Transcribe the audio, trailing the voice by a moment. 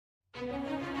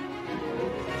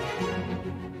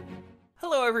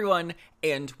Hello, everyone,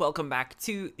 and welcome back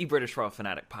to the British Royal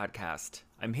Fanatic Podcast.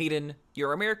 I'm Hayden,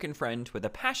 your American friend with a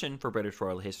passion for British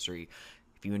royal history.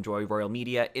 If you enjoy royal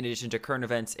media, in addition to current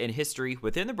events and history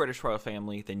within the British royal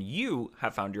family, then you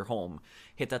have found your home.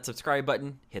 Hit that subscribe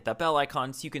button, hit that bell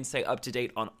icon so you can stay up to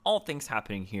date on all things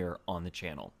happening here on the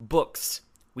channel. Books.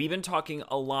 We've been talking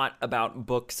a lot about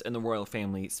books in the royal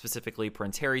family, specifically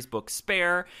Prince Harry's book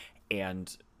Spare,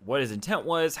 and what his intent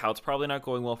was, how it's probably not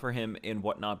going well for him, and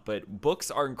whatnot. But books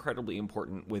are incredibly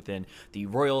important within the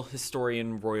royal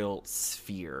historian, royal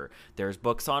sphere. There's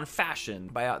books on fashion,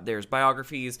 there's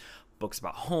biographies, books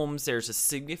about homes. There's a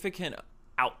significant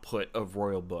output of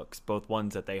royal books, both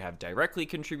ones that they have directly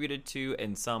contributed to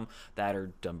and some that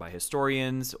are done by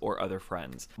historians or other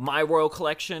friends. My royal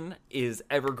collection is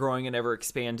ever growing and ever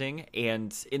expanding,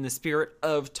 and in the spirit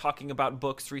of talking about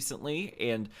books recently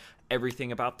and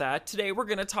everything about that, today we're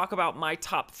going to talk about my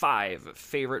top 5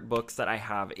 favorite books that I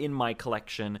have in my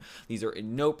collection. These are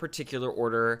in no particular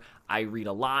order. I read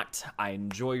a lot, I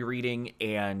enjoy reading,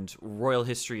 and royal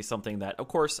history is something that, of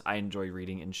course, I enjoy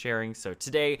reading and sharing. So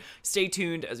today, stay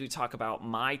tuned as we talk about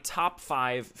my top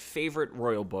 5 favorite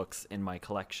royal books in my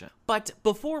collection. But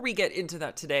before we get into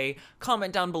that today,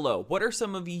 comment down below, what are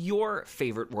some of your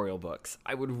favorite royal books?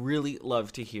 I would really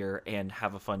love to hear and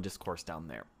have a fun discourse down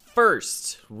there.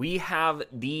 First, we have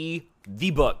the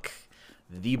book.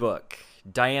 The Book.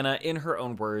 Diana in Her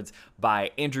Own Words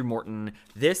by Andrew Morton.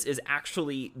 This is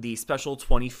actually the special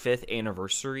 25th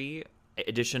anniversary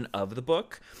edition of the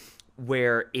book,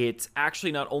 where it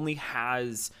actually not only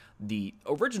has the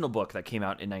original book that came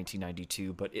out in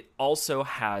 1992, but it also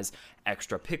has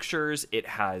extra pictures. It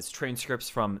has transcripts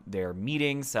from their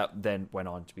meetings that then went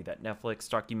on to be that Netflix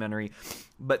documentary.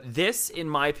 But this, in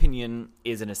my opinion,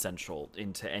 is an essential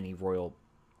into any royal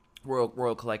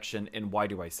collection. And why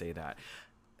do I say that?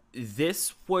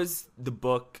 This was the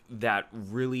book that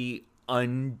really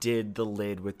undid the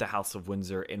lid with the House of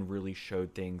Windsor and really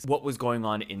showed things, what was going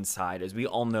on inside. As we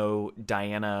all know,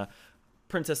 Diana,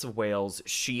 Princess of Wales,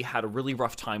 she had a really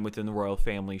rough time within the royal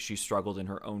family. She struggled in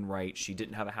her own right. She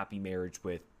didn't have a happy marriage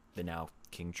with the now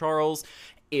King Charles.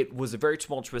 It was a very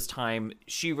tumultuous time.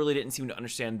 She really didn't seem to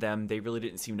understand them. They really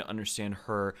didn't seem to understand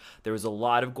her. There was a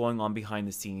lot of going on behind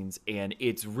the scenes, and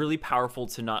it's really powerful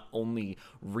to not only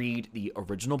read the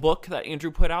original book that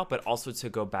Andrew put out, but also to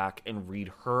go back and read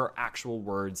her actual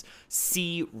words,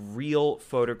 see real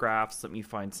photographs. Let me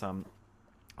find some.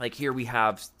 Like here we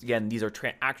have, again, these are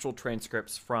actual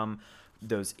transcripts from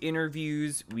those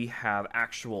interviews. We have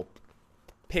actual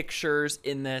pictures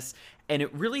in this, and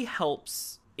it really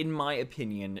helps, in my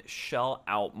opinion, shell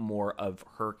out more of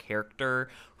her character,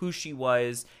 who she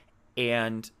was,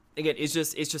 and again, it's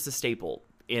just a staple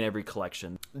in every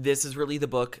collection. This is really the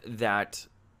book that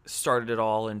started it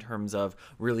all in terms of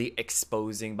really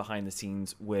exposing behind the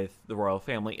scenes with the royal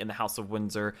family in the House of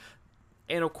Windsor.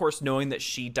 And of course, knowing that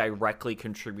she directly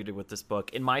contributed with this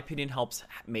book, in my opinion, helps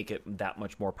make it that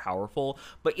much more powerful.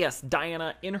 But yes,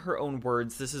 Diana, in Her Own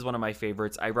Words, this is one of my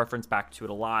favorites. I reference back to it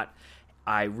a lot.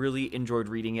 I really enjoyed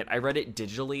reading it. I read it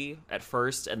digitally at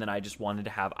first, and then I just wanted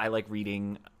to I like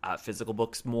reading physical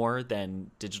books more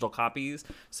than digital copies.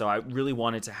 So I really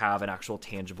wanted to have an actual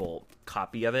tangible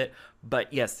copy of it.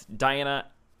 But yes, Diana,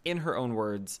 in Her Own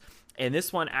Words. And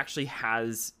this one actually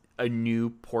has a new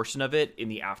portion of it in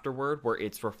the afterword where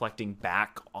it's reflecting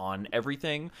back on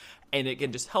everything, and it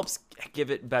can just helps give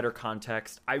it better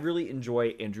context. I really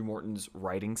enjoy Andrew Morton's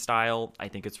writing style. I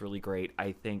think it's really great.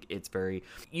 I think it's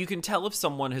you can tell if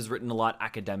someone has written a lot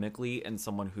academically and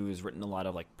someone who has written a lot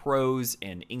of like prose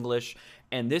and English,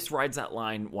 and this rides that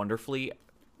line wonderfully.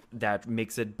 That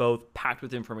makes it both packed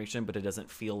with information, but it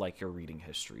doesn't feel like you're reading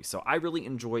history. So I really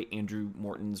enjoy Andrew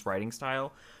Morton's writing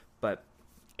style. But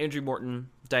Andrew Morton,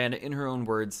 Diana in Her Own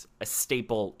Words, a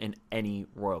staple in any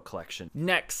royal collection.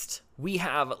 Next, we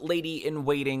have Lady in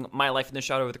Waiting, My Life in the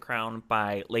Shadow of the Crown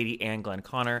by Lady Anne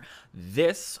Glenconner.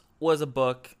 This was a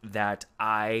book that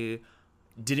I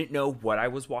didn't know what I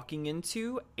was walking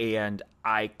into, and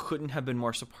I couldn't have been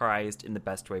more surprised in the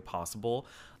best way possible.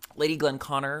 Lady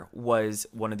Glenconner was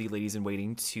one of the ladies in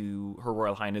waiting to Her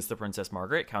Royal Highness the Princess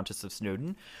Margaret, Countess of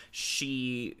Snowdon.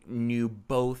 She knew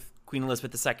both Queen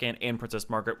Elizabeth II and Princess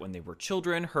Margaret when they were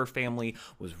children. Her family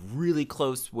was really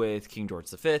close with King George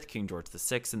V, King George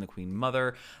VI, and the Queen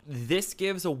Mother. This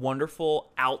gives a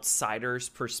wonderful outsider's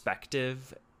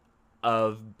perspective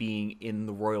of being in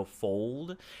the royal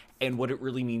fold and what it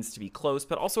really means to be close,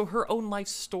 but also her own life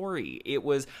story.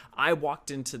 I walked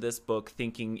into this book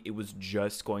thinking it was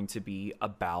just going to be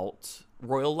about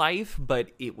royal life, but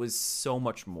it was so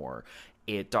much more.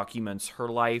 It documents her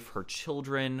life, her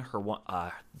children,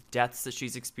 her deaths that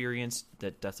she's experienced,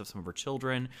 the deaths of some of her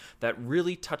children. That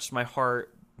really touched my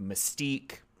heart.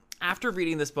 Mystique. After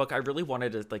reading this book, I really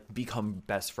wanted to become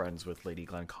best friends with Lady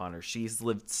Glenconner. She's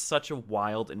lived such a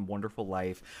wild and wonderful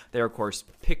life. There are, of course,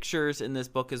 pictures in this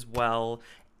book as well.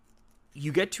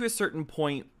 You get to a certain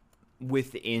point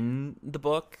within the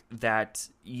book that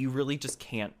you really just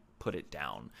can't put it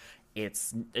down.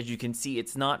 It's, as you can see,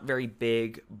 it's not very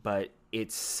big, but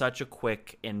it's such a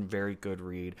quick and very good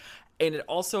read. And it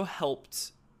also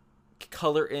helped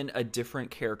color in a different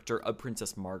character of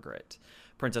Princess Margaret.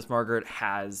 Princess Margaret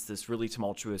has this really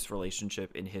tumultuous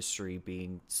relationship in history,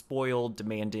 being spoiled,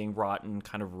 demanding, rotten,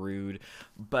 kind of rude.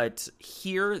 But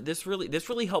here, this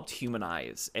really helped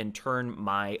humanize and turn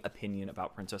my opinion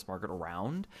about Princess Margaret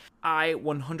around. I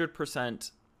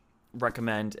 100%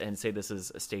 recommend and say this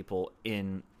is a staple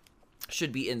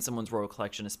should be in someone's royal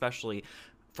collection, especially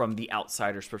from the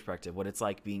outsider's perspective, what it's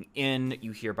like being in.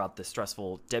 You hear about the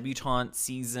stressful debutante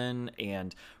season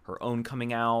and her own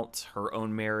coming out, her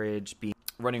own marriage,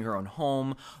 running her own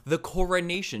home, the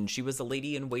coronation. She was a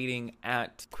lady in waiting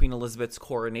at Queen Elizabeth's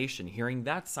coronation, hearing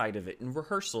that side of it in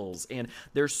rehearsals. And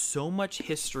there's so much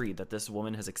history that this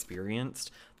woman has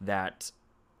experienced that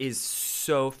is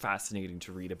so fascinating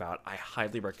to read about. I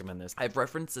highly recommend this. I've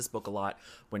referenced this book a lot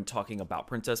when talking about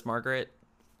Princess Margaret,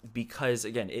 because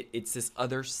again, it's this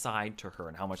other side to her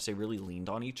and how much they really leaned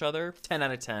on each other. 10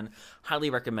 out of 10. Highly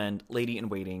recommend Lady in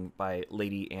Waiting by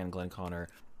Lady Anne Glenconner.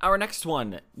 Our next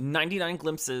one, 99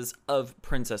 Glimpses of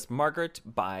Princess Margaret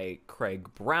by Craig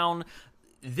Brown.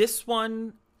 This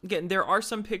one, again, there are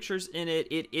some pictures in it.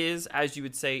 It is, as you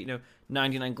would say,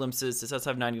 99 glimpses. It does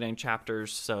have 99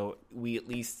 chapters, so we at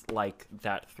least like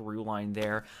that through line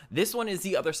there. This one is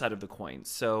the other side of the coin.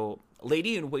 So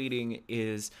Lady in Waiting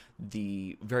is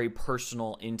the very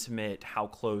personal, intimate, how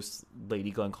close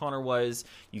Lady Glenconner was.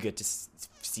 You get to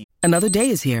see. Another day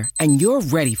is here, and you're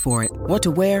ready for it. What to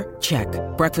wear? Check.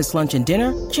 Breakfast, lunch, and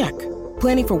dinner? Check.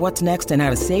 Planning for what's next and how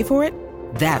to save for it?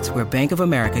 That's where Bank of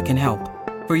America can help.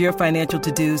 For your financial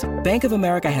to-dos, Bank of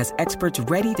America has experts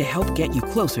ready to help get you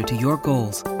closer to your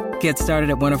goals. Get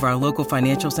started at one of our local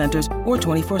financial centers or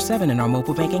 24/7 in our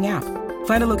mobile banking app.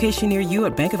 Find a location near you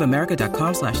at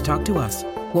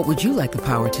bankofamerica.com/talktous. What would you like the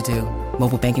power to do?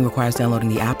 Mobile banking requires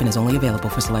downloading the app and is only available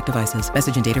for select devices.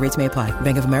 Message and data rates may apply.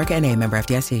 Bank of America NA, member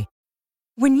FDIC.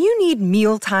 When you need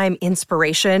mealtime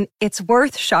inspiration, it's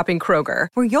worth shopping Kroger,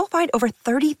 where you'll find over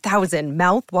 30,000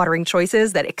 mouth-watering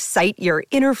choices that excite your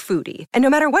inner foodie. And no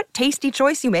matter what tasty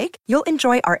choice you make, you'll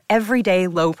enjoy our everyday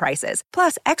low prices,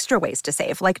 plus extra ways to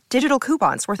save, like digital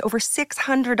coupons worth over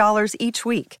 $600 each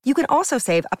week. You can also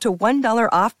save up to $1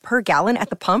 off per gallon at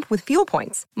the pump with fuel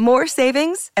points. More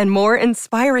savings and more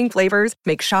inspiring flavors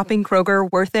make shopping Kroger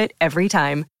worth it every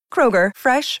time. Kroger,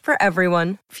 fresh for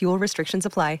everyone. Fuel restrictions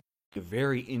apply. A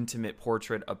very intimate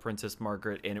portrait of Princess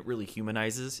Margaret, and it really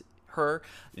humanizes her.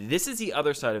 This is the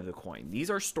other side of the coin. These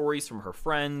are stories from her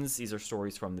friends. These are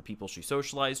stories from the people she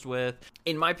socialized with.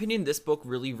 In my opinion, this book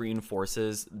really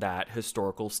reinforces that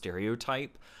historical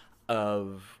stereotype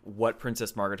of what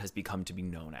Princess Margaret has become to be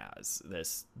known as.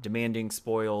 This demanding,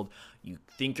 spoiled, you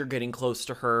think you're getting close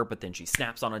to her, but then she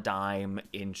snaps on a dime,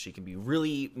 and she can be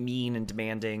really mean and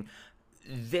demanding.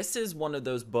 This is one of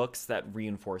those books that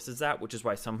reinforces that, which is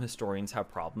why some historians have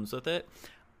problems with it.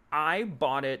 I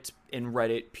bought it and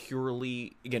read it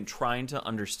purely, again, trying to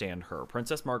understand her.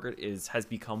 Princess Margaret has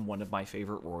become one of my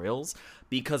favorite royals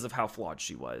because of how flawed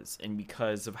she was, and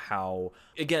because of how,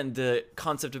 again, the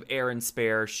concept of heir and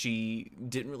spare, she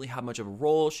didn't really have much of a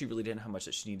role. She really didn't have much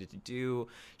that she needed to do.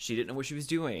 She didn't know what she was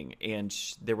doing, and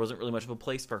there wasn't really much of a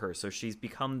place for her. So she's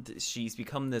become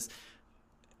this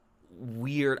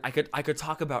weird. I could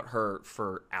talk about her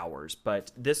for hours, but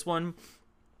this one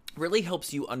really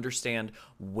helps you understand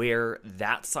where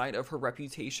that side of her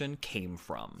reputation came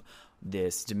from.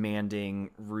 This demanding,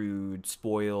 rude,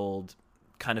 spoiled,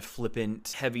 kind of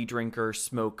flippant, heavy drinker,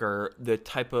 smoker, the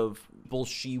type of people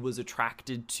she was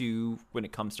attracted to when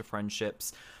it comes to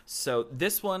friendships. So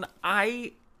this one,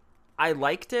 I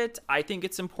liked it. I think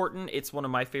it's important. It's one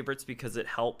of my favorites because it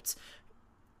helped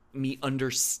me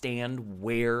understand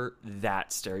where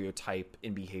that stereotype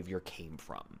and behavior came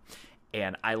from.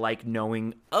 And I like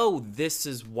knowing, this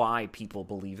is why people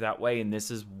believe that way, and this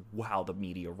is how the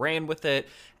media ran with it,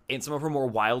 and some of her more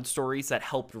wild stories that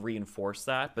helped reinforce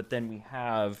that. But then we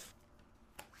have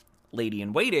Lady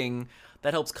in Waiting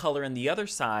that helps color in the other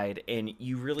side, and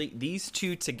these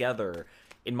two together,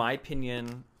 in my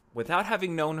opinion, without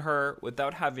having known her,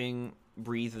 without having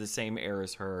breathed the same air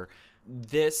as her,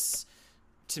 this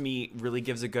to me really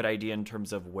gives a good idea in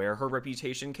terms of where her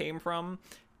reputation came from.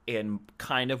 and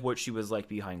kind of what she was like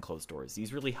behind closed doors.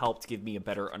 These really helped give me a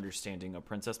better understanding of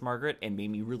Princess Margaret and made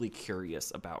me really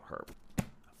curious about her.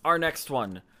 Our next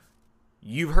one,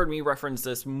 you've heard me reference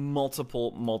this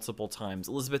multiple times.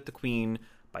 Elizabeth the Queen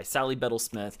by Sally Bedell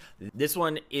Smith. This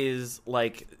one is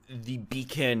like the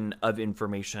beacon of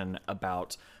information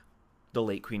about the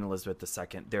late Queen Elizabeth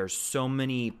II. There's so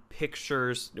many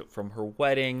pictures from her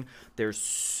wedding. There's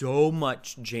so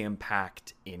much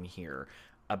jam-packed in here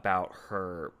about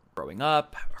her growing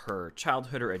up, her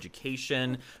childhood, her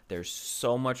education. There's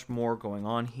so much more going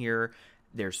on here.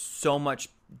 There's so much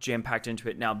jam-packed into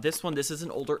it. Now, this is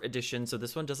an older edition, so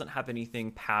this one doesn't have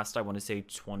anything past, I want to say,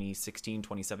 2016,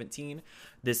 2017.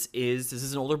 This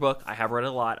is an older book. I have read it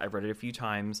a lot. I've read it a few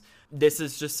times. This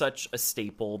is just such a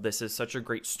staple. This is such a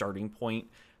great starting point.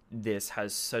 This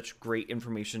has such great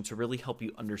information to really help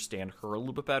you understand her a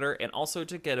little bit better, and also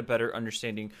to get a better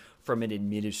understanding from an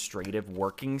administrative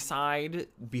working side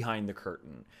behind the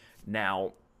curtain.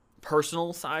 Now,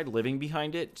 personal side, living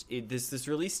behind it, this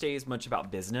really stays much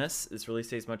about business. This really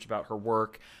stays much about her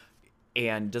work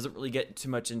and doesn't really get too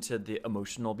much into the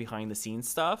emotional behind the scenes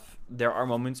stuff. There are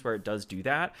moments where it does do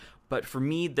that, but for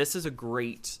me, this is a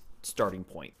great starting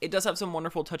point. It does have some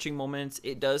wonderful touching moments.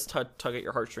 It does tug at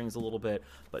your heartstrings a little bit,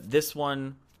 but this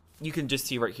one, you can just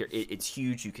see right here, it's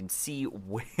huge. You can see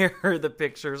where the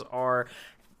pictures are.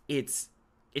 It's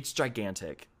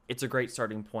gigantic. It's a great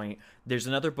starting point. There's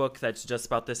another book that's just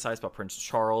about this size, about Prince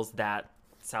Charles, that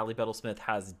Sally Bedell Smith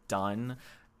has done.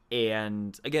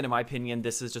 And again, in my opinion,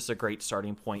 this is just a great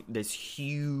starting point. This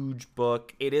huge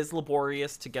book. It is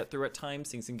laborious to get through at times.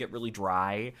 Things can get really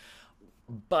dry.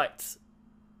 But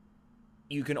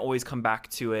you can always come back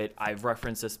to it. I've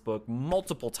referenced this book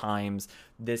multiple times.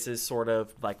 This is sort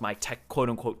of like my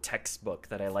quote-unquote textbook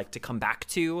that I like to come back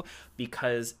to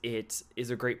because it is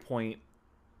a great point.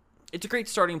 It's a great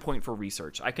starting point for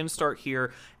research. I can start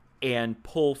here and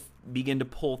begin to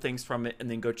pull things from it and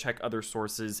then go check other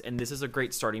sources. And this is a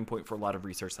great starting point for a lot of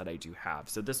research that I do have.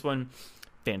 So this one,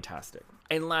 fantastic.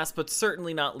 And last but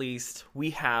certainly not least,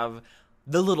 we have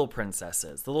The Little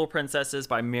Princesses. The Little Princesses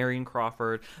by Marion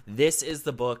Crawford. This is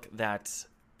the book that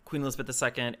Queen Elizabeth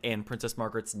II and Princess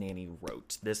Margaret's nanny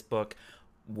wrote. This book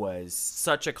was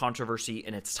such a controversy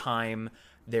in its time.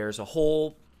 There's a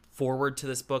whole forward to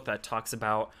this book that talks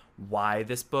about why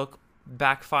this book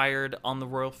backfired on the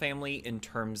royal family in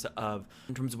terms of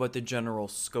what the general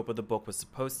scope of the book was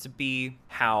supposed to be,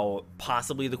 how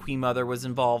possibly the Queen Mother was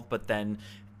involved, but then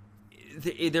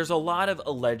there's a lot of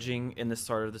alleging in the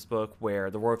start of this book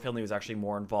where the royal family was actually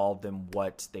more involved than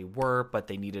what they were, but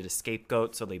they needed a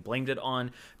scapegoat, so they blamed it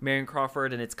on Marion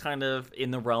Crawford. And it's kind of in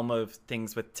the realm of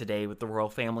things with today with the royal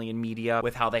family and media,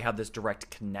 with how they have this direct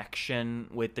connection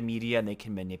with the media and they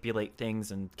can manipulate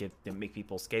things and make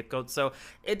people scapegoats. So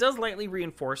it does lightly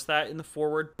reinforce that in the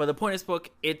forward. But the point of this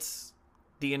book, it's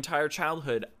the entire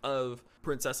childhood of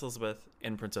Princess Elizabeth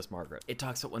and Princess Margaret. It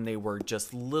talks about when they were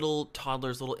just little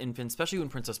toddlers, little infants, especially when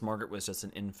Princess Margaret was just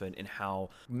an infant, and how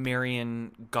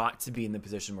Marion got to be in the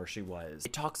position where she was.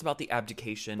 It talks about the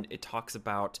abdication. It talks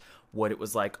about what it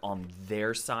was like on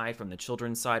their side, from the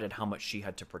children's side, and how much she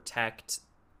had to protect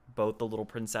both the little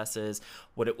princesses,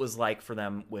 what it was like for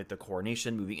them with the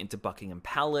coronation, moving into Buckingham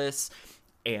Palace,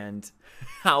 and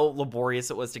how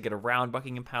laborious it was to get around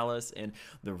Buckingham Palace and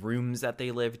the rooms that they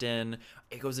lived in.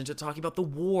 It goes into talking about the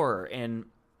war. And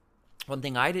one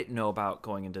thing I didn't know about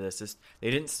going into this is they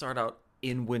didn't start out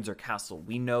in Windsor Castle.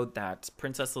 We know that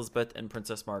Princess Elizabeth and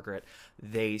Princess Margaret,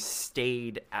 they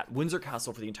stayed at Windsor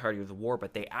Castle for the entirety of the war,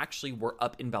 but they actually were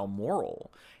up in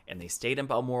Balmoral. And they stayed in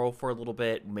Balmoral for a little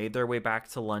bit, made their way back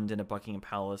to London at Buckingham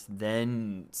Palace,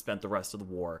 then spent the rest of the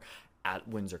war at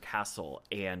Windsor Castle,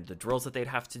 and the drills that they'd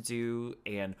have to do,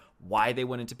 and why they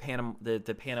went into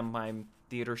the pantomime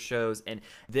theater shows. And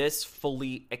this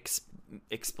fully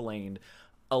explained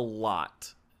a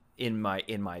lot in my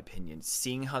opinion,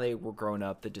 seeing how they were growing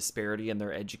up, the disparity in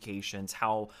their educations,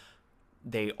 how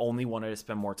they only wanted to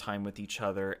spend more time with each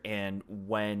other, and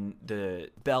when the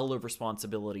bell of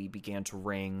responsibility began to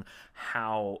ring,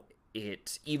 how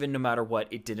it, even no matter what,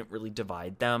 it didn't really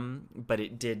divide them, but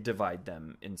it did divide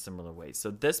them in similar ways.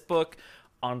 So this book,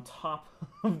 on top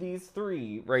of these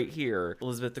three right here,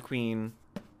 Elizabeth the Queen,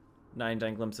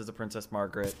 99 Glimpses of Princess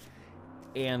Margaret,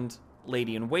 and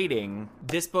Lady in Waiting,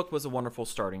 this book was a wonderful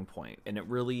starting point, and it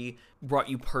really brought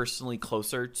you personally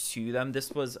closer to them.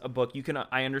 This was a book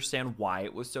I understand why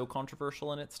it was so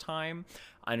controversial in its time.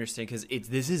 I understand because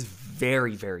this is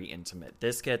very, very intimate.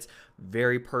 This gets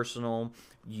very personal.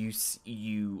 You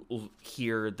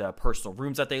hear the personal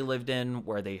rooms that they lived in,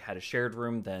 where they had a shared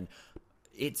room. Then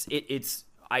it's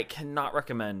I cannot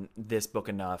recommend this book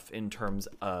enough in terms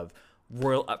of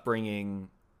royal upbringing,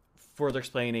 further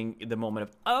explaining the moment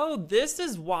of, oh, this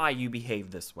is why you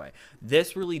behave this way.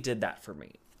 This really did that for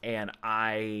me. And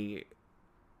I,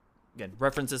 again,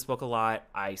 reference this book a lot.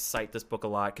 I cite this book a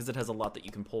lot because it has a lot that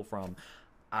you can pull from.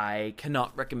 I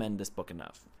cannot recommend this book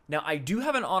enough. Now, I do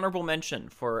have an honorable mention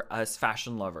for us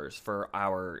fashion lovers, for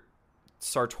our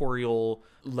sartorial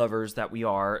lovers that we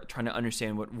are, trying to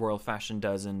understand what royal fashion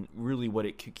does and really what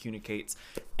it communicates.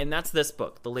 And that's this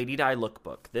book, the Lady Di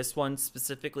Lookbook. This one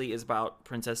specifically is about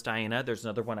Princess Diana. There's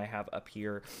another one I have up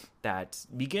here that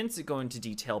begins to go into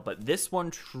detail, but this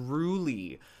one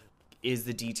truly is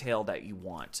the detail that you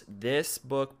want. This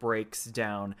book breaks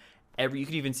down you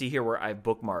can even see here where I've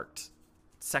bookmarked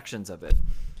sections of it.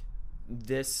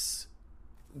 This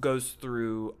goes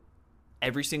through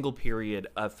every single period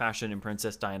of fashion in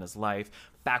Princess Diana's life,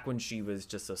 back when she was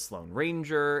just a Sloane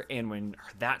Ranger, and when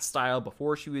that style,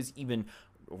 before she was even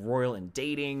royal and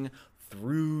dating,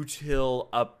 through till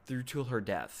her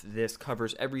death. This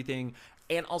covers everything,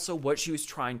 and also what she was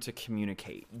trying to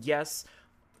communicate. Yes,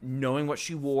 knowing what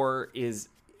she wore is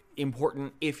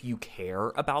important if you care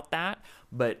about that,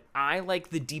 but I like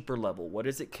the deeper level. What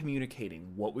is it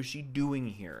communicating? What was she doing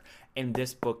here? And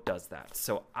this book does that.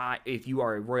 So if you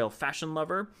are a royal fashion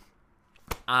lover,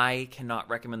 I cannot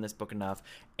recommend this book enough.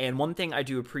 And one thing I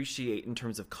do appreciate in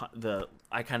terms of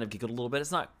I kind of giggled a little bit.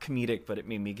 It's not comedic, but it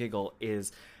made me giggle,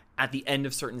 is at the end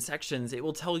of certain sections, it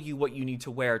will tell you what you need to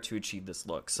wear to achieve this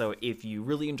look. So if you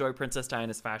really enjoy Princess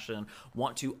Diana's fashion,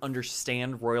 want to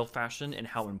understand royal fashion and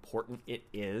how important it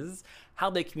is, how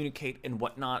they communicate and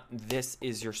whatnot, this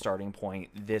is your starting point.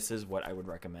 This is what I would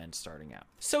recommend starting out.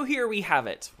 So here we have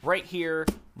it, right here,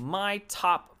 my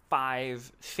top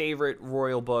 5 favorite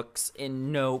royal books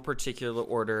in no particular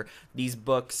order. These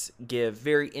books give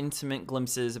very intimate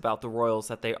glimpses about the royals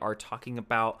that they are talking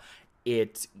about.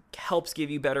 It helps give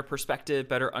you better perspective,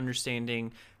 better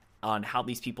understanding on how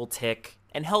these people tick,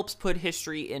 and helps put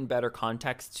history in better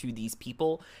context to these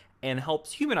people and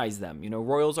helps humanize them. You know,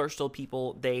 royals are still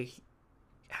people. They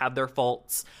have their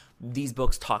faults. These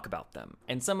books talk about them,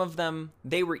 and some of them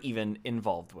they were even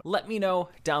involved with. Let me know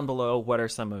down below what are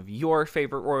some of your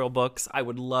favorite royal books. I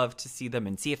would love to see them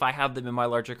and see if I have them in my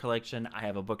larger collection. I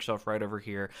have a bookshelf right over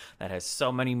here that has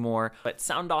so many more, but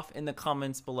sound off in the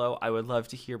comments below. I would love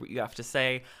to hear what you have to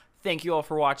say. Thank you all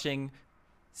for watching.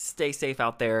 Stay safe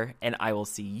out there, and I will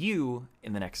see you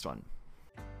in the next one.